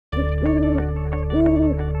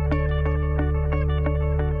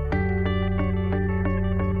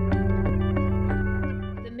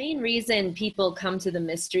reason people come to the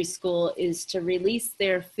mystery school is to release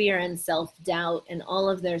their fear and self-doubt and all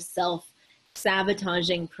of their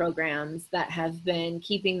self-sabotaging programs that have been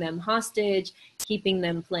keeping them hostage, keeping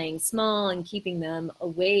them playing small, and keeping them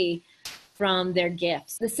away from their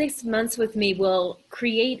gifts. The 6 months with me will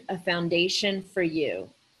create a foundation for you,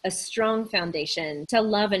 a strong foundation to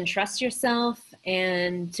love and trust yourself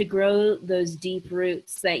and to grow those deep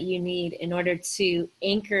roots that you need in order to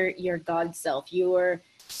anchor your God self, your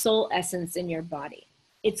soul essence in your body.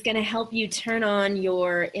 It's going to help you turn on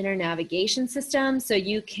your inner navigation system so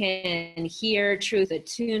you can hear truth,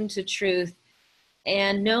 attune to truth,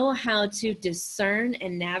 and know how to discern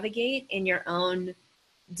and navigate in your own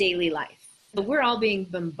daily life. We're all being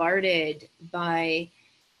bombarded by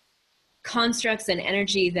constructs and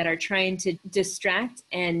energy that are trying to distract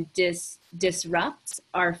and disrupt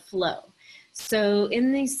our flow. So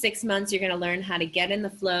in these 6 months, you're going to learn how to get in the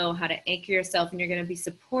flow, how to anchor yourself, and you're going to be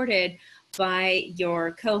supported by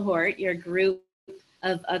your cohort, your group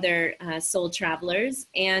of other soul travelers,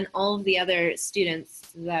 and all of the other students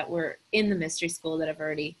that were in the mystery school that have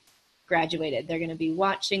already graduated. They're going to be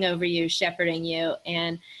watching over you, shepherding you,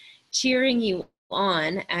 and cheering you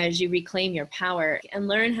on as you reclaim your power and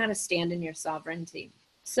learn how to stand in your sovereignty.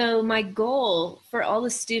 So my goal for all the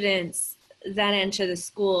students that enter the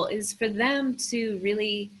school is for them to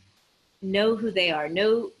really know who they are,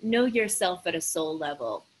 know yourself at a soul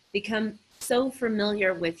level, become so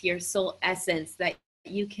familiar with your soul essence that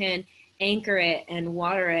you can anchor it and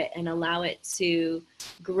water it and allow it to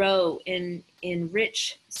grow in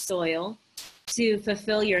rich soil to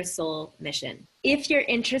fulfill your soul mission. If you're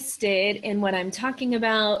interested in what I'm talking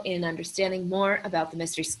about, in understanding more about the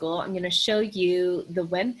Mystery School, I'm going to show you the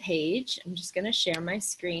web page. I'm just going to share my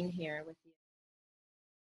screen here with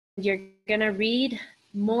you. You're going to read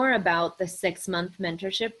more about the 6-month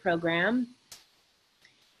mentorship program,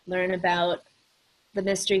 learn about the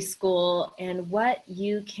Mystery School and what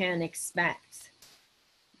you can expect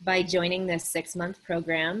by joining this 6-month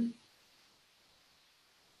program.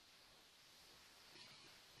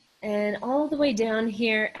 And all the way down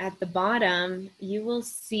here at the bottom, you will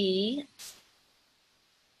see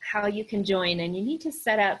how you can join, and you need to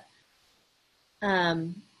set up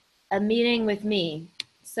a meeting with me.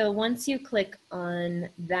 So once you click on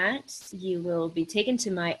that, you will be taken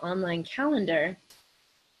to my online calendar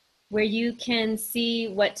where you can see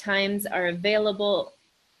what times are available,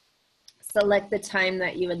 select the time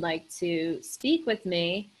that you would like to speak with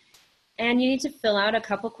me, and you need to fill out a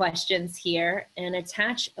couple questions here and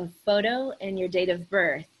attach a photo and your date of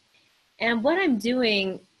birth. And what I'm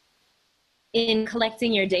doing in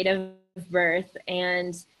collecting your date of birth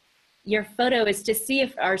and your photo is to see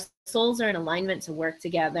if our souls are in alignment to work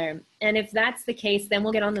together. And if that's the case, then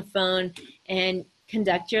we'll get on the phone and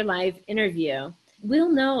conduct your live interview.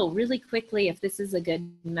 We'll know really quickly if this is a good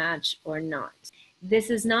match or not.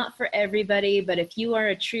 This is not for everybody, but if you are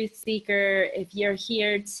a truth seeker, if you're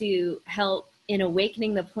here to help in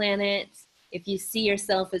awakening the planet, if you see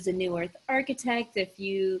yourself as a new earth architect, if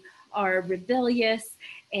you are rebellious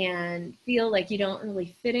and feel like you don't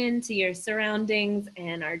really fit into your surroundings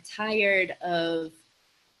and are tired of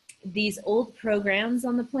these old programs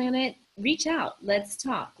on the planet, reach out. Let's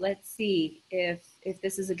talk. Let's see if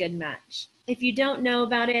this is a good match. If you don't know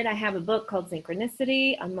about it, I have a book called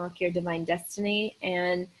Synchronicity, Unlock Your Divine Destiny,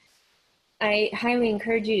 and I highly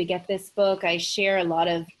encourage you to get this book. I share a lot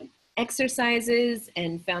of exercises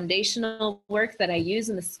and foundational work that I use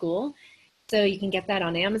in the school. So you can get that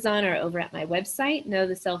on Amazon or over at my website,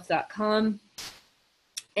 knowtheself.com.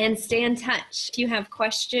 And stay in touch. If you have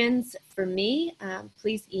questions for me,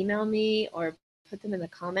 please email me or put them in the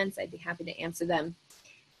comments. I'd be happy to answer them.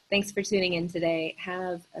 Thanks for tuning in today.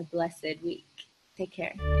 Have a blessed week. Take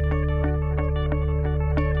care.